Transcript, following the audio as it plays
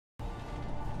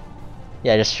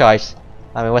Yeah, just charge.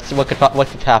 I mean, what could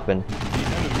happen?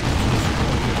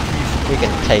 We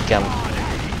can take him.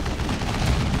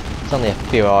 It's only a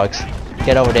few orcs.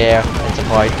 Get over there and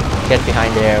support. Get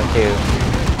behind there too.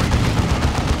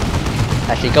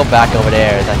 Actually, go back over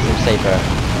there. That seems safer.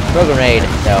 Throw a grenade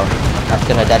though.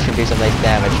 That should do some nice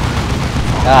damage.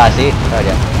 Ah, see? Oh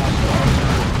yeah.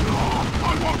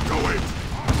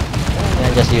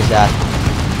 And just use that.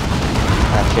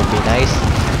 That should be nice.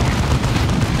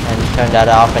 And turn that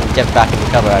off and get back into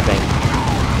cover, I think.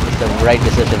 It's the right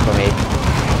decision for me.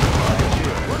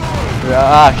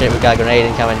 Ah shit, we got a grenade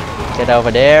incoming. Get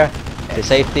over there to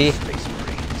safety.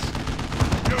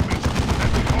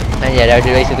 And yeah, they're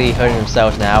basically hurting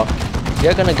themselves now.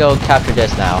 You're gonna go capture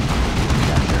this now.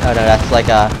 Oh no, that's like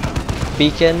a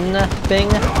beacon thing?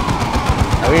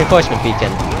 A reinforcement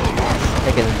beacon.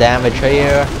 Taking damage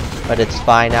here, but it's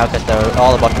fine now because they're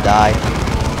all about to die.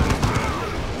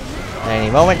 Any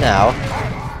moment now.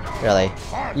 Really.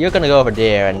 You're gonna go over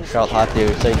there and I'll have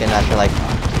to so you can actually like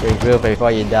regroup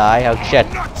before you die. Oh shit.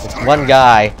 It's one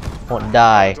guy. Won't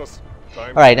die.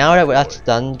 Alright, now that that's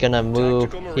done, gonna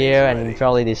move here and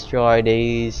probably destroy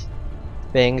these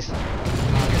things.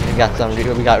 We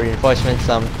got reinforcements,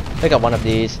 pick up one of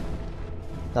these.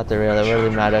 Not that really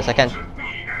matters. I can't.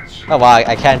 Oh wow,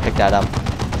 I can pick that up.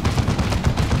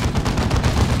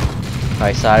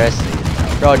 Alright, Cyrus.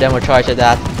 Throw a demo charge at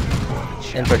that.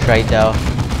 Infiltrate though.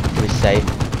 To be safe.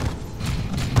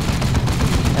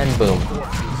 And boom.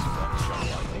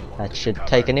 That should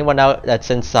take anyone out that's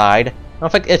inside. I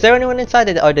don't think, is there anyone inside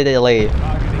or did they leave?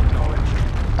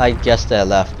 I guess they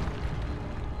left.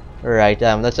 Right,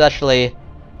 let's actually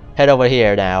head over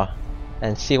here now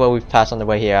and see what we've passed on the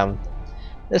way here.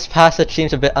 This passage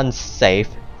seems a bit unsafe,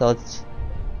 so let's.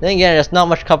 Then again, there's not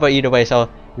much cover either way, so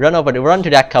run to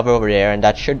that cover over there, and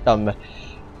that should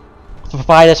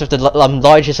provide us with the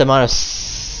largest amount of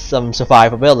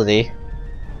survivability.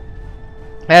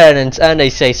 And they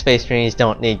say space marines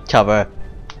don't need cover.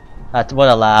 What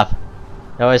a laugh.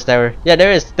 There is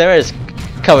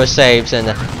cover saves in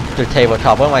the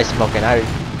tabletop. What am I smoking?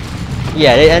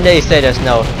 Yeah, they say there's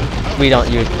no. We don't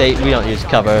use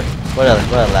cover. What a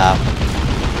laugh.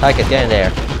 I could get in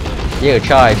there. You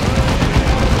charge.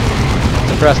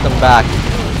 Suppress them back.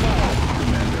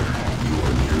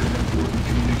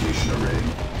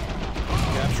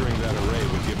 Capturing that array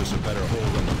would give us a better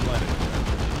hold on the planet.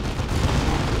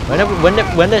 When did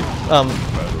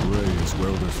That array is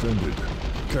well defended.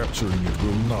 Capturing it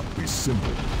will not be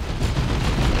simple.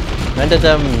 when did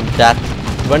the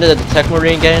Tech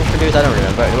Marine get introduced? I don't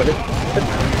remember.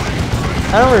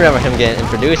 I don't remember him getting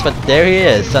introduced, but there he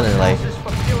is suddenly.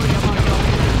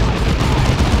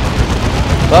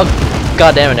 Well,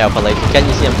 goddamn it now, police! Can't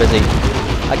you see I'm busy?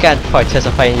 I can't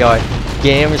participate in your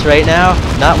games right now.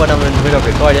 Not when I'm in the middle of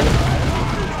recording.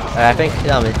 I think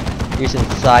I'm using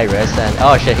Cyrus, and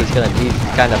oh shit, he's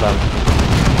kind of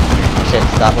shit.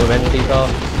 Stop moving, people.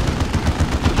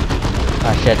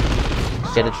 Ah shit.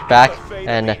 Get it back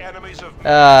and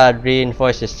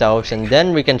reinforce yourselves, and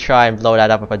then we can try and blow that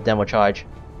up with a demo charge.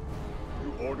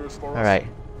 Alright.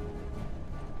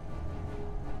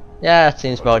 Yeah, that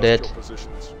seems about it.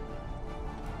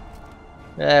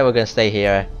 Yeah, we're gonna stay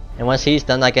here. And once he's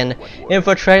done, I can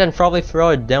infiltrate and probably throw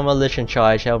a demolition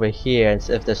charge over here, and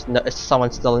if there's if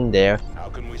someone's still in there. How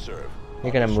can we serve?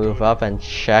 You're gonna move up and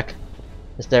check.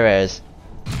 Yes, there is.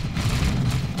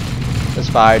 There's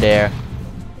fire there.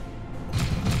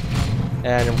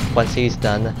 And once he's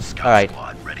done, alright.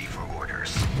 Ready for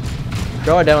orders.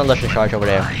 Throw a demolition charge over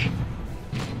there.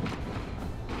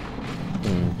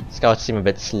 Scouts seem a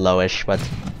bit slowish, but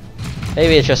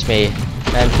maybe it's just me.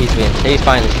 And he's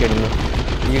finally shooting me.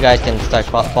 You guys can start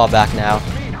fall back now.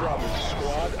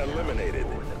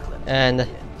 And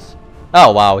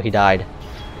oh wow, he died.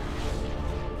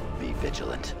 Be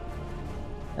vigilant.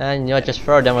 And you know, just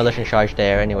throw a demolition charge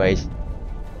there. Anyways,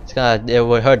 it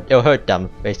will hurt them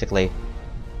basically.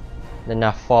 Then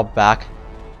now fall back.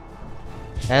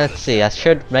 And let's see. That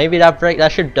should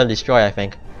destroy. I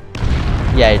think.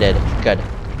 Yeah, it did. Good.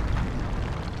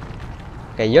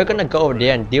 Okay, you're gonna go over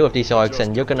there and deal with these orcs,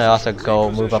 and you're gonna also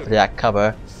go move up to that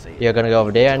cover. You're gonna go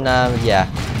over there and yeah.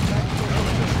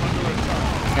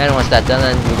 And once that's done,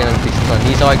 then we're gonna be killing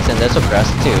these orcs, and they're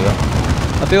suppressed too.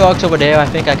 A few orcs over there. I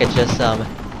think I could just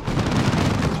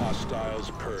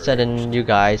send in you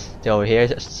guys to over here.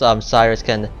 Cyrus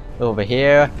can move over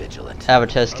here.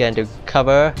 Avatar's can do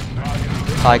cover.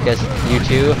 Tychus, you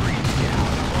too.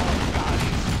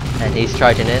 And he's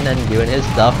charging in and doing his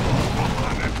stuff.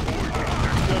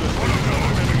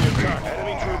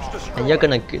 And you're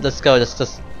gonna let's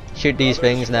just shoot these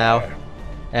things now,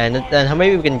 and then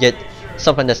maybe we can get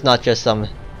something that's not just some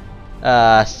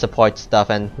support stuff,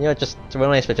 and you know, just we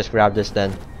might as well just grab this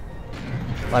then.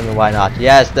 I mean, why not?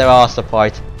 Yes, there are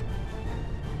support.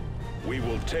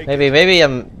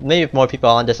 Maybe more people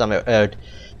on this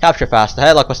capture faster.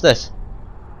 Hey, look, what's this?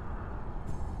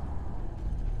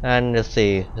 And let's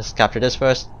see, let's capture this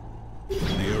first.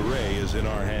 The array is in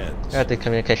our hands. Got the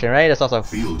communication array. That's also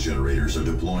field generators are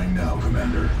deploying now,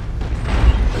 Commander.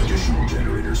 Additional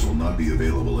generators will not be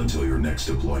available until your next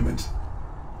deployment.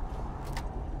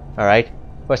 all right.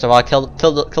 First of all, kill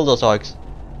those orcs.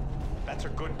 That's a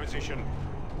good position.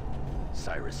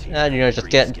 Cyrus here. And you know,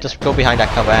 just go behind that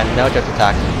cover and no just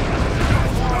attack.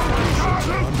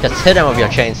 Just hit them with your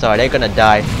chainsaw. They're gonna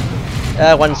die.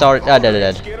 One's already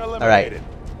dead. All right.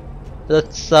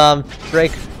 Let's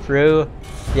break through,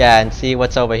 yeah, and see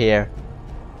what's over here.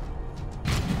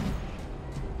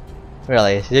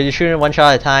 Really? Did you shoot in one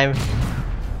shot at a time?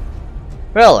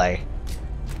 Really?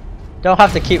 Don't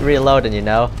have to keep reloading, you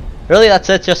know. Really, that's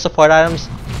it? Just support items?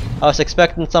 I was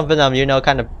expecting something you know,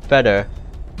 kind of better.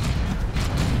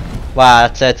 Wow,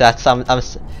 that's it.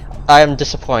 I am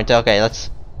disappointed. Okay, let's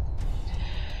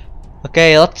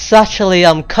actually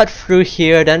cut through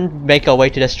here, then make our way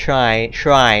to this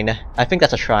shrine. I think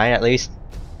that's a shrine, at least.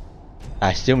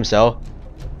 I assume so.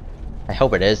 I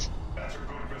hope it is.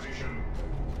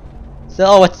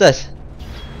 So, what's this?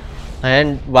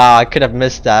 And wow, I could have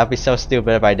missed that. I'd be so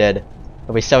stupid if I did.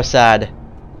 I'd be so sad.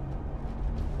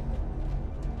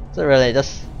 So really,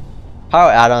 just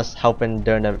power add-ons helping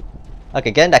during the.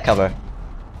 Okay, get in that cover.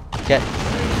 Get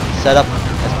set up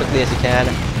as quickly as you can.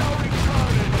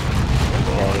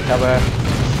 Okay, cover.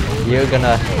 You're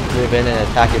gonna move in and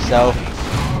attack yourself.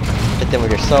 Hit them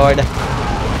with your sword.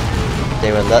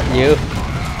 They will let you.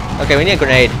 Okay, we need a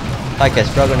grenade. Like a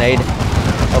throw grenade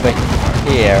over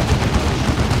here.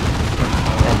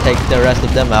 And take the rest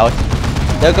of them out.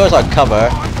 There goes our cover.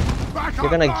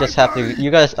 You're gonna just have to.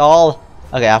 You guys all.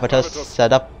 Okay, Apatos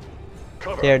set up.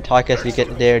 Here, Tarkus, you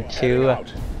get there too.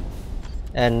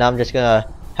 And I'm just gonna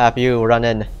have you run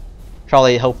in.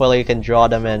 Probably, hopefully, you can draw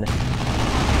them in.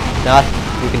 If not,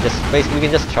 you can just basically you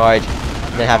can just charge.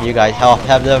 And then have you guys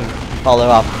have them follow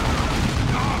up.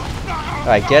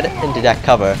 Alright, get into that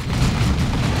cover.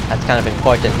 That's kind of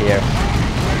important here.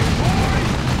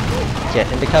 Get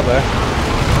into cover.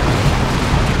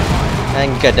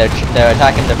 And good, they're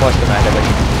attacking the force commander, which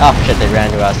oh shit, they ran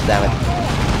to us, damn it.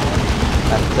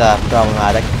 That's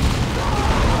problematic.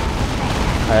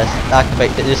 Alright, let's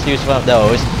activate, just use one of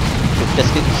those.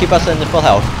 Just keep us in the full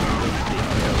health.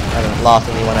 I haven't lost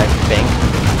anyone, I think.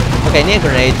 Okay, need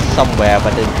grenades somewhere,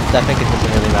 but I think it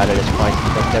doesn't really matter at this point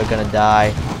because they're gonna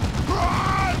die.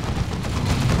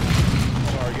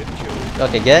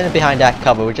 Okay, get in behind that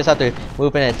cover. We just have to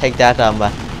move in and take that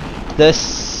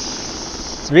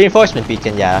this reinforcement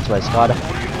beacon. Yeah, that's what it's called.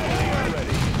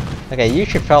 Okay, you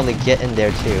should probably get in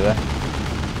there too.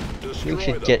 You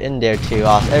should get in there too.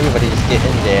 Awesome. Everybody just get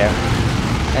in there.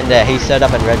 And he set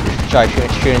up and start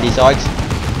shooting these orcs.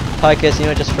 Tarkus, you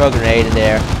know, just throw a grenade in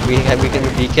there. We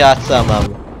got some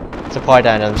support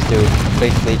items to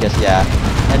basically just yeah.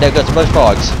 And there goes a bunch of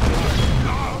orcs.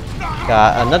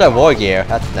 Got another war gear.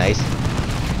 That's nice.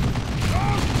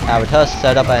 Avatar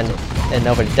set up and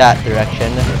over that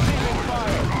direction.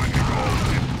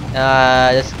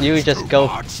 Just go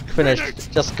finish.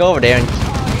 Just go over there and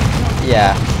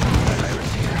yeah.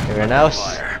 Everyone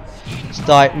else,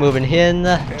 start moving in.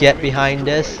 Get behind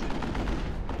this.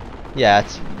 Yeah,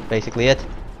 that's basically it.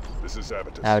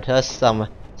 Avatar, some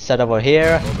set over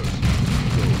here.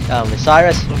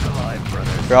 Cyrus,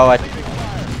 throw it.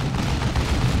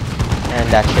 And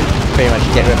that should pretty much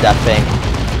get rid of that thing.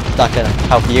 It's not gonna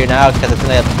help you now because it's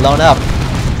gonna get blown up.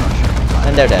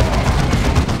 And they're dead.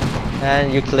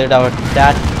 And you cleared out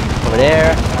that over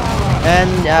there.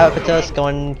 And Apatos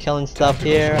going killing stuff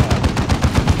here.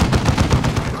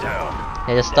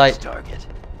 Yeah,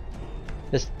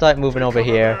 just start moving over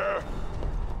here.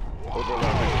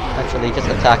 Actually, just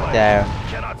attack there.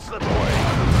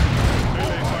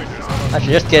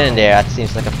 Actually, just get in there. That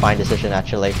seems like a fine decision,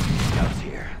 actually.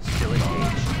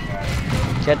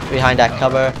 Get behind that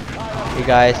cover. You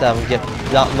guys get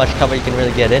not much cover you can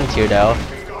really get into though.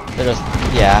 So just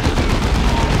yeah.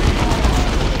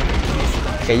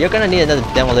 Okay, you're gonna need another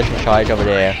demolition charge over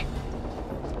there.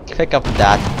 Pick up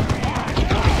that.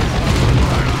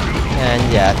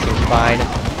 And yeah, it seems fine.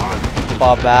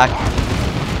 Fall back.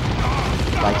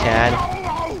 If I can.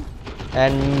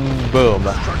 And boom.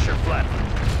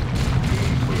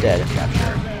 Dead.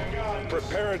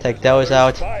 Take those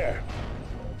out.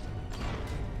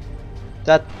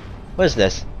 What is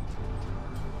this?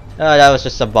 Oh, that was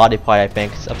just a body part, I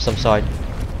think, of some sort.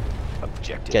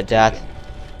 Get that.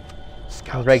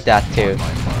 I'll break that too.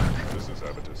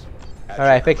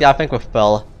 Alright, I think we're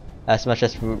full. As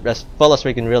full as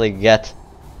we can really get.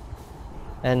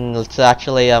 And let's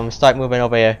actually start moving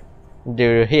over here.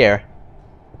 Do here.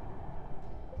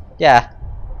 Yeah.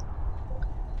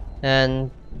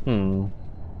 And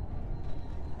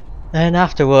and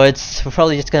afterwards we're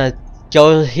probably just gonna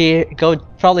go here,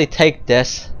 probably take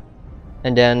this,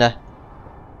 and then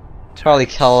probably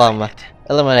kill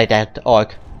eliminate that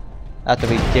orc after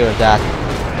we deal with that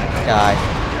guy.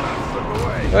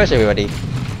 Where's everybody?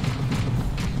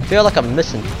 I feel like I'm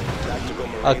missing.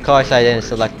 Of course I didn't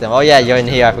select them. Oh yeah, you're in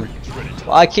here.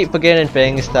 I keep forgetting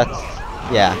things. That's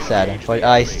sad. But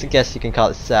I guess you can call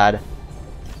it sad.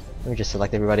 Let me just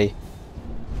select everybody.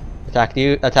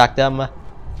 Attack them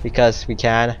because we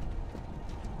can.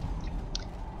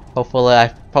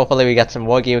 Hopefully we got some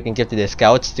more gear we can give to the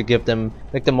scouts to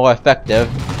make them more effective.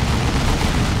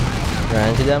 Run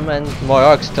into them, and more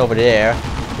orcs over there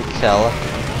to kill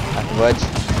afterwards.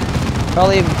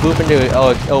 Probably move into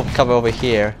cover over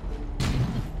here.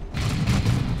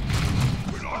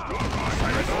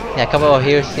 Yeah, cover over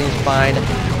here seems fine.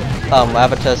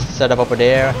 Avatar's set up over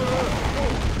there.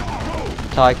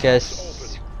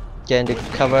 Tarkus get into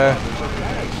cover.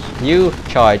 You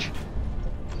charge.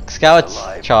 Scouts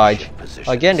charge.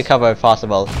 Or get into cover if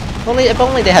possible. If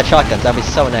only they had shotguns, that'd be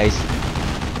so nice.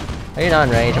 Are you not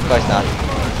in range? Of course not.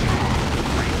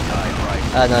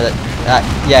 No,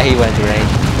 yeah, he went into range.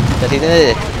 Because he's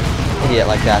an idiot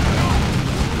like that.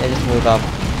 Yeah, just move up.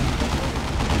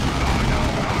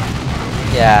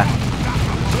 Yeah.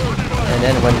 And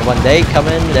then when they come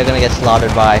in, they're gonna get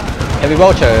slaughtered by heavy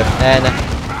mortar. And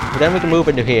then we can move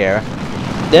into here.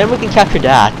 Then we can capture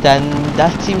that. Then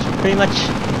that seems pretty much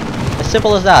as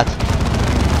simple as that.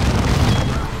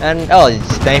 And oh, it's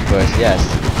snipers, yes.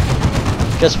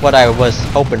 Just what I was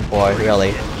hoping for,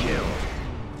 really.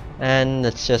 And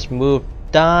let's just move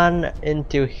down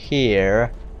into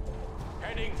here.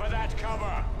 Heading for that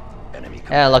cover.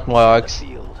 And look, more orcs.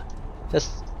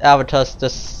 Just avatars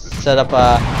just set up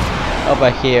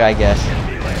over here, I guess.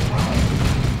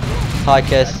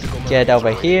 Tarkus, get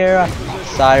over here.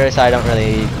 Cyrus, I don't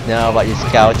really know about your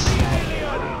scouts.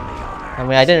 I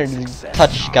mean, I didn't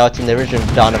touch scouts in the original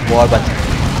Dawn of War, but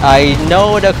I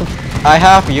know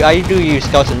I do use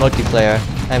scouts in multiplayer.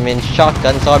 I mean,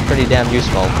 shotguns are pretty damn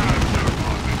useful.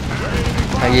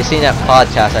 Have you seen that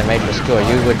podcast I made for school?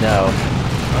 You would know.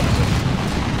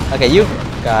 Okay, you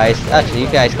guys, actually, you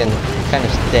guys can kind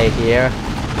of stay here.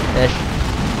 Ish.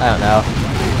 I don't know.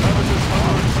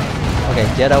 Okay,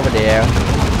 get over there.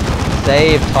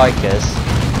 Save Tarkus.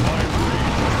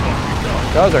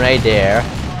 Throw a grenade there.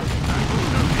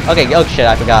 Okay, oh shit,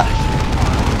 I forgot.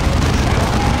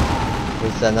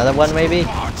 Is another one maybe?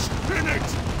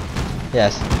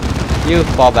 Yes. You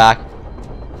fall back.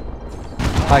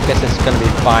 I guess it's gonna be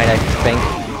fine, I think.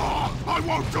 I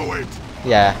won't do it.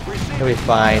 Yeah, it'll be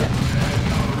fine.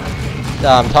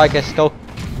 Tarkus, go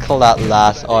kill that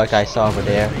last orc I saw over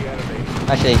there.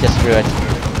 Actually, just screw it.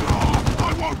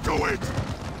 I won't do it.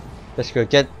 Just screw it.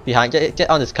 Get behind. Get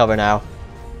on this cover now.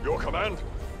 Your command.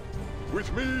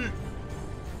 With me.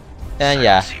 And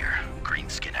yeah. Green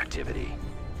skin activity.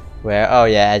 Where? Oh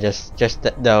yeah, just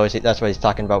those. That's what he's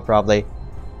talking about probably.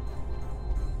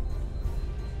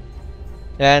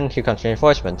 And here comes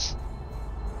reinforcements.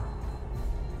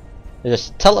 They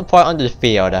just teleport onto the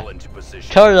field.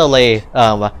 Totally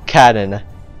canon.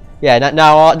 Yeah,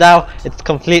 now it's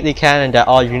completely canon that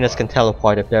all units can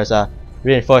teleport if there's a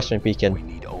reinforcement beacon. We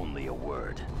need only a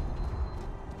word.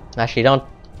 Actually,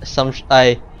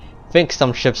 I think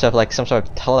some ships have like some sort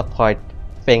of teleport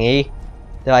thingy.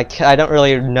 They're like, I don't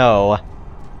really know.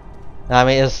 I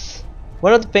mean, it's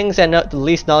one of the things the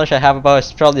least knowledge I have about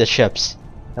is probably the ships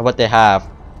and what they have,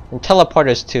 and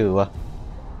teleporters too.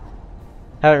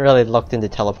 Haven't really looked into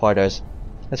teleporters.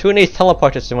 Because who needs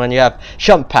teleporters when you have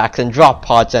jump packs and drop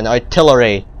pods and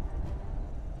artillery?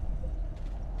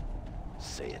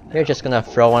 You're just gonna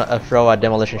throw a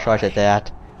demolition charge at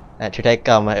that, and to take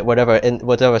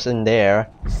whatever's in there.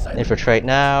 Infiltrate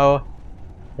now.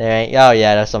 There ain't. Oh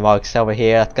yeah, there's some orcs over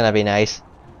here. That's gonna be nice.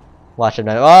 Watch them.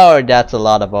 Oh, that's a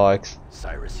lot of orcs.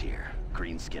 Cyrus here.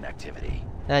 Green skin activity.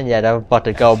 And yeah, they're about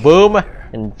to go boom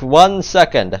in 1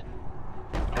 second.